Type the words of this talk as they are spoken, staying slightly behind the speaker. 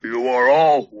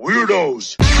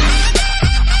weirdos.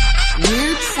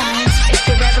 Weird science is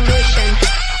the revolution.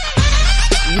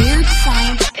 Weird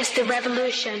science is the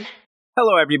revolution.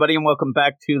 Hello, everybody, and welcome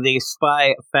back to the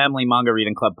Spy Family Manga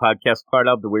Reading Club podcast, part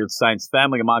of the Weird Science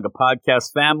Family, a manga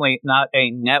podcast family, not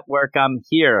a network. I'm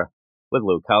here with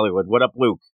Luke Hollywood. What up,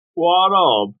 Luke? What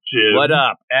up, Jim? What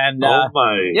up? And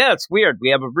yeah, it's weird. We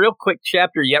have a real quick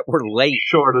chapter, yet we're late.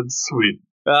 Short and sweet.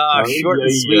 Short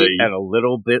and sweet, and a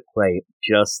little bit late,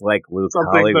 just like Luke Some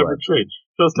Hollywood. things never change,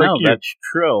 just like you. That's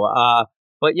true.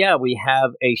 But yeah, we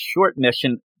have a short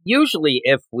mission. Usually,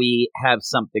 if we have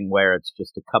something where it's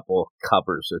just a couple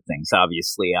covers or things,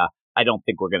 obviously, I don't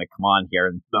think we're going to come on here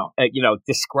and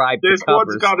describe this the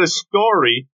covers. This one's got a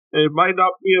story. It might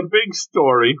not be a big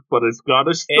story, but it's got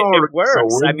a story. It works.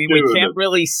 So I mean, we can't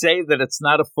really say that it's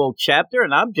not a full chapter,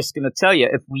 and I'm just going to tell you,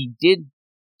 if we did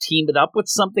team it up with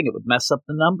something, it would mess up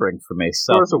the numbering for me.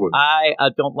 So I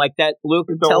don't like that. Luke,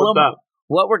 tell them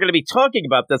what we're going to be talking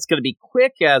about. That's going to be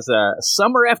quick as a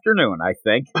summer afternoon, I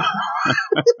think.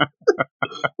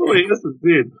 Oh, yes,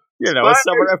 indeed. A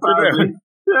summer afternoon.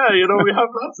 Yeah, we have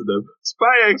lots of them.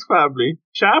 Spy X Family,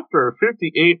 chapter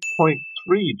 58.3,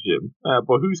 Jim.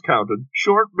 But who's counting?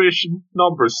 Short mission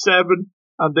number 7,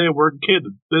 and they weren't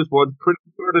kidding. This one's pretty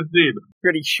short indeed.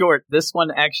 Pretty short. This one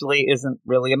actually isn't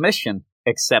really a mission,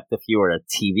 except if you were a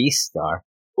TV star.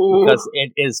 Ooh. Because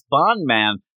it is Bond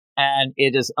Man, and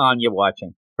it is Anya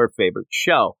watching her favorite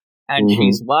show. And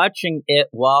she's watching it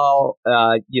while,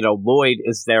 Lloyd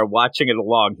is there watching it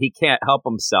along. He can't help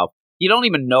himself. You don't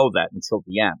even know that until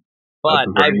the end. But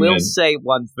I will say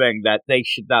one thing, that they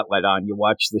should not let Anya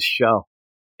watch the show.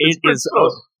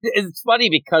 It's funny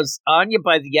because Anya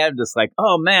by the end is like,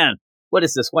 oh man, what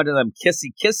is this? One of them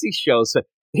kissy shows.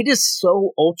 It is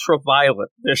so ultra violent,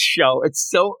 this show. It's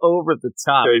so over the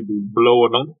top. They'd be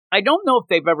blowing up. I don't know if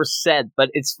they've ever said, but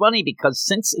it's funny because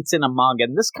since it's in a manga,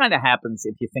 and this kind of happens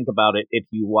if you think about it, if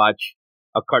you watch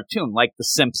a cartoon like The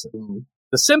Simpsons. Mm-hmm.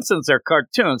 The Simpsons are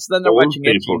cartoons. Then they're watching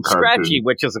Itchy and Scratchy,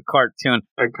 which is a cartoon.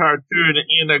 A cartoon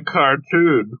in a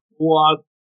cartoon. What?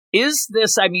 Is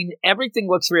this, I mean, everything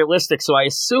looks realistic, so I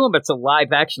assume it's a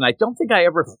live action. I don't think I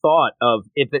ever thought of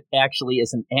if it actually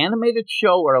is an animated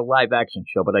show or a live action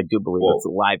show, but I do believe it's a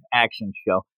live action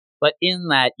show. But in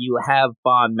that, you have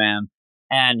Bond Man,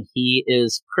 and he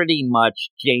is pretty much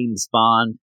James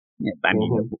Bond. I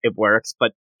mean, it works,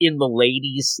 but in the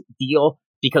ladies' deal,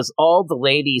 because all the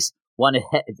ladies want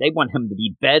him to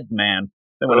be bed man.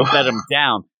 They want to bed him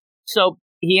down. So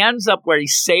he ends up where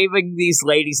he's saving these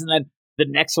ladies, and then the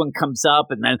next one comes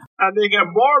up, and they get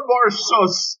more and more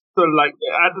sus. So like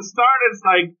at the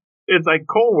start, it's like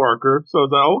co-worker. So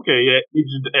it's like, okay, yeah,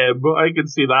 Agent M, I can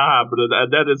see that happening.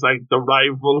 And then it's like the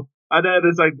rival, and then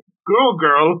it's like Girl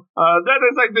Girl. Then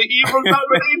it's like the evil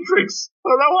dominatrix. So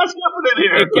now what's happening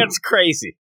here? It gets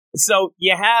crazy. So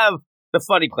you have the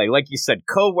funny play, like you said,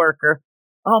 co-worker.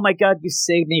 Oh my God, you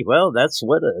saved me. Well, that's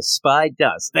what a spy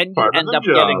does. Then you end up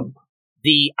getting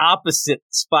the opposite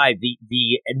spy, the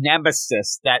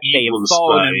nemesis that they have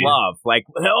fallen in love. Like,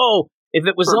 oh, if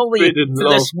it was only for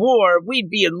this war, we'd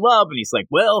be in love. And he's like,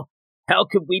 well, how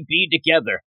could we be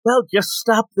together? Well, just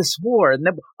stop this war. And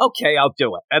then, okay, I'll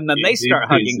do it. And then they start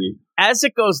hugging. As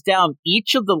it goes down,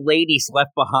 each of the ladies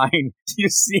left behind, you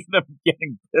see them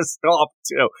getting pissed off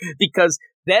too. Because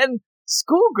then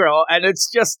Schoolgirl, and it's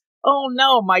just, oh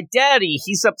no, my daddy,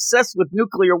 he's obsessed with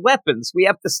nuclear weapons. We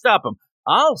have to stop him.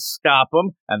 I'll stop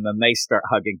them. And then they start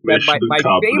hugging. And my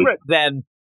favorite then,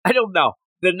 I don't know.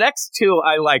 The next two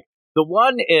I like. The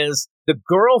one is the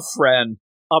girlfriend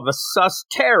of a sus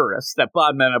terrorist that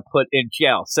Bondman had put in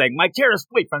jail, saying, my terrorist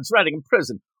boyfriend's rotting in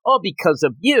prison, all because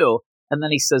of you. And then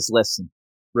he says, listen,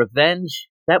 revenge,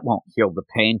 that won't heal the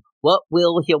pain. What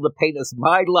will heal the pain is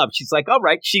my love. She's like, all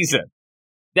right, she's in.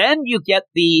 Then you get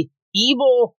the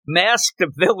evil masked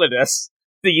villainess,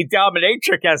 the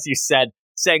dominatrix, as you said,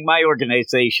 saying my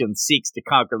organization seeks to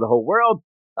conquer the whole world.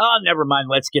 Oh, never mind.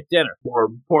 Let's get dinner. More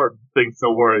important things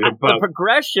to worry about. The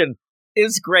progression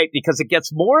is great because it gets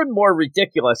more and more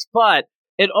ridiculous, but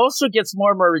it also gets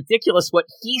more and more ridiculous what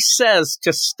he says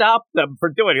to stop them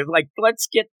from doing it. It's like, let's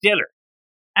get dinner.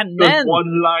 And then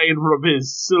one line from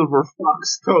his silver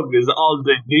fox tongue is all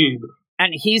they need.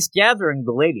 And he's gathering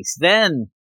the ladies.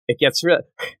 Then it gets real.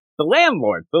 The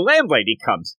landlady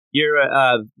comes. You're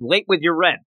late with your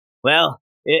rent. Well,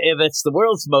 if it's the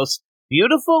world's most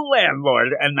beautiful landlord,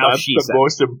 and now that's she's the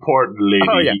most important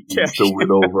lady he needs to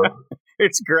win over.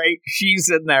 It's great. She's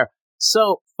in there.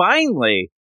 So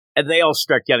finally, and they all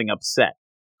start getting upset.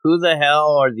 Who the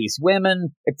hell are these women?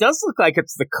 It does look like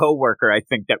it's the coworker, I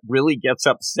think, that really gets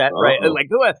upset, right? Like,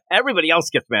 everybody else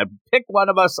gets mad. Pick one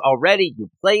of us already, you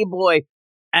playboy.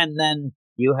 And then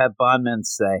you have bondmen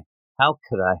say, how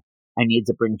could I? I need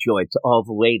to bring joy to all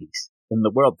the ladies in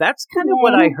the world. That's kind of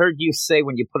what I heard you say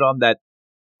when you put on that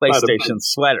PlayStation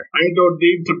sweater. I don't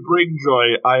need to bring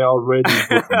joy. I already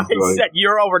bring joy.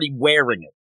 You're already wearing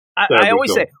it. I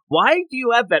always say, why do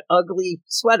you have that ugly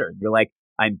sweater? You're like,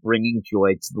 I'm bringing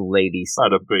joy to the ladies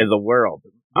in the world.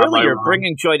 Really, you're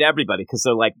bringing joy to everybody because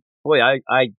they're like, boy,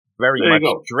 I very much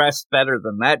dress better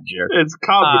than that jerk. It's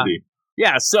comedy.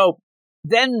 Yeah, so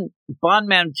then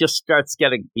Bondman just starts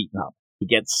getting beaten up. He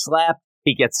gets slapped.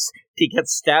 He gets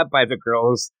stabbed by the girl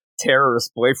whose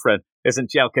terrorist boyfriend is in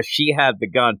jail because she had the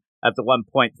gun at the one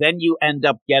point. Then you end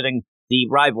up getting the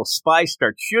rival spy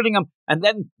start shooting him, and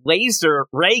then laser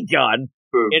ray gun.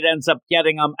 It ends up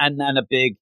getting him, and then a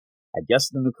big, I guess,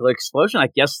 the nuclear explosion. I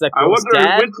guess that girl's dad. I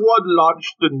wonder which one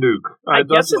launched the nuke. I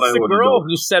guess it's the girl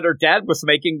who said her dad was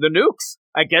making the nukes.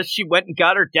 I guess she went and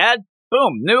got her dad.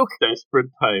 Boom, nuke. Desperate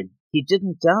time. He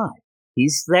didn't die.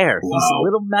 He's there. Wow. He's a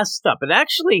little messed up. And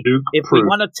actually, if we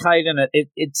want to tighten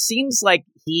it seems like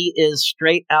he is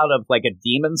straight out of like a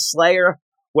Demon Slayer,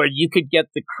 where you could get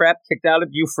the crap kicked out of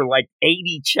you for like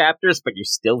 80 chapters, but you're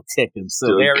still ticking.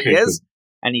 So there he is.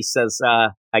 And he says,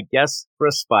 I guess for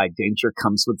a spy, danger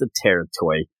comes with the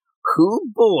territory. Who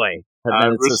boy? And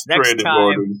then it says next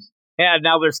time. Yeah,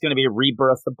 now there's going to be a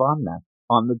rebirth of Bondman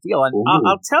on the deal. And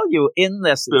I'll tell you, in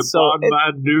this, the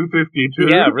Bondman New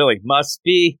 52. Yeah, really. Must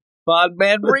be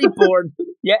Bondman Reborn.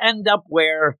 You end up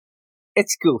where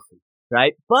it's goofy,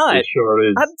 right? But it sure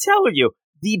is. I'm telling you,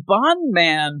 the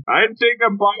Bondman. I'd take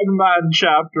a Bondman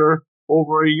chapter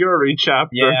over a Yuri chapter.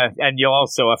 Yeah, and you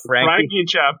also a Frankie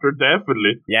chapter,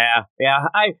 definitely. Yeah.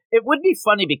 It would be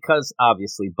funny because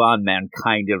obviously Bondman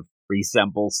kind of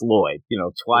resembles Lloyd,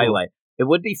 Twilight. It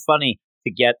would be funny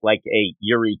to get like a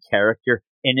Yuri character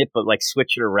in it, but like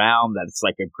switch it around that it's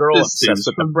like a girl obsessed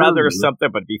with the brother or something,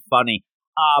 but it'd be funny.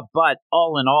 But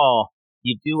all in all,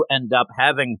 you do end up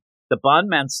having the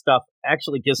Bondman stuff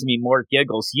actually gives me more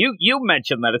giggles. You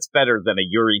mentioned that it's better than a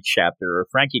Yuri chapter or a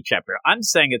Frankie chapter. I'm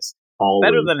saying it's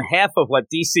better than half of what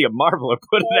DC and Marvel are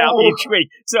putting out each week.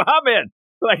 So I'm in.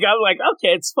 I'm like,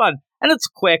 okay, it's fun. And it's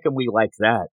quick, and we like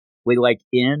that. We like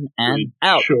in and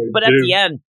out. Sure but at the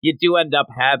end, you do end up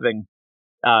having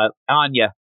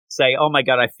Anya say, oh my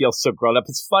God, I feel so grown up.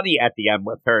 It's funny at the end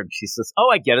with her, and she says, oh,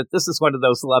 I get it. This is one of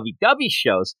those lovey-dovey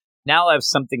shows. Now I have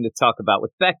something to talk about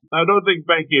with Becky. I don't think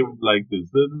Becky would like this.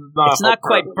 It's not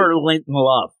quite Berlin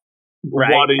Love.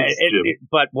 Right. What is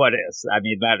but what is? I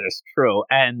mean, that is true.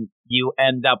 And you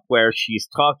end up where she's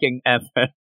talking, and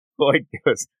Lloyd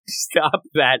goes, stop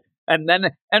that. And then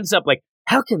it ends up like,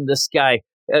 how can this guy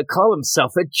call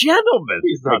himself a gentleman?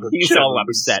 He's all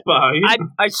upset.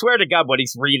 I swear to God, what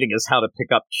he's reading is how to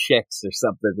pick up chicks or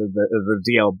something in the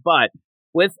deal. But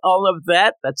with all of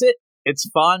that, that's it. It's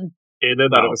fun.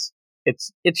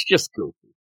 It's just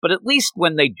goofy. But at least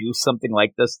when they do something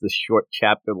like this short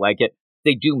chapter like it,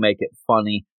 they do make it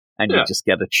funny, and you just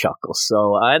get a chuckle.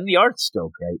 So, and the art's still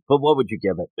great. But what would you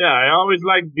give it? Yeah, I always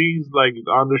like these, like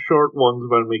on the short ones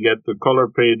when we get the color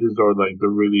pages or like the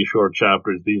really short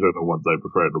chapters. These are the ones I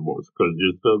prefer the most because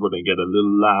you're still going to get a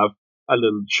little laugh, a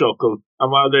little chuckle. And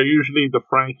while they're usually the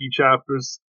Frankie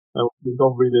chapters, we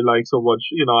don't really like so much.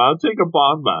 I'll take a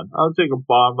Bondman. I'll take a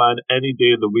Bondman any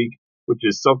day of the week, which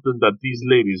is something that these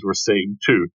ladies were saying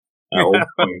too. But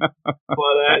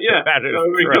yeah,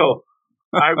 there we go.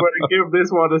 I'm going to give this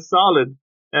one a solid.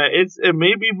 It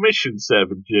may be Mission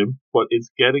 7, Jim, but it's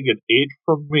getting an 8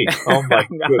 from me. Oh my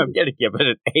goodness. I'm going to give it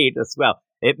an 8 as well.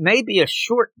 It may be a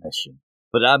short mission,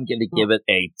 but I'm going to give it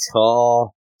a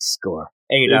tall score.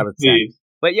 8 out of 10.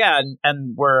 But yeah,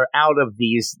 and we're out of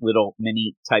these little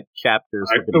mini type chapters.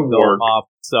 We're going to go off.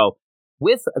 So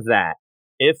with that,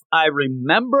 if I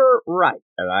remember right,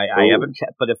 and I haven't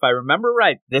checked, but if I remember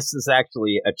right, this is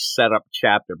actually a setup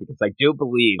chapter because I do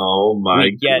believe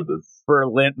we get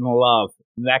Berlin Love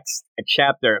next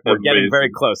chapter. We're getting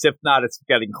very close. If not, it's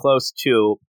getting close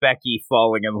to Becky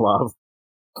falling in love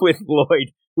with Lloyd,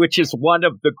 which is one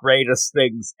of the greatest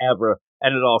things ever.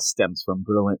 And it all stems from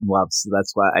Berlin Love. So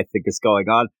that's why I think it's going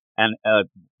on. And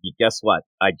you guess what?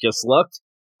 I just looked.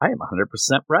 I am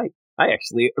 100% right. I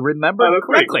actually remember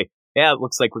correctly. Yeah, it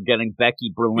looks like we're getting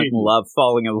Becky Berlin Love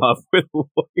falling in love with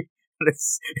Lloyd.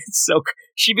 It's so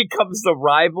she becomes the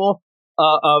rival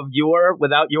of Yor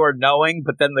without Yor knowing,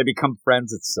 but then they become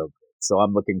friends. It's so good. So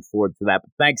I'm looking forward to that.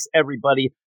 But thanks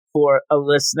everybody for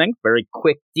listening. Very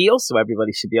quick deal, so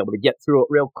everybody should be able to get through it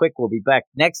real quick. We'll be back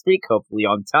next week, hopefully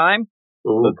on time.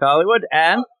 Luke Hollywood,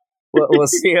 and we'll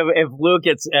see if Luke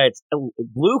it's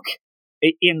Luke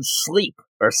in sleep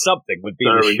or something would be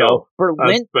the show.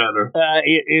 Berlin better.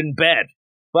 In bed.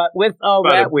 But with all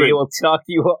that, we will talk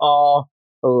to you all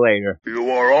later. You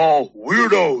are all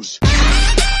weirdos.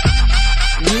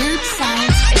 Weird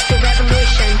science is the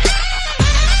revolution.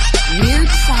 Weird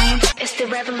science is the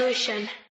revolution.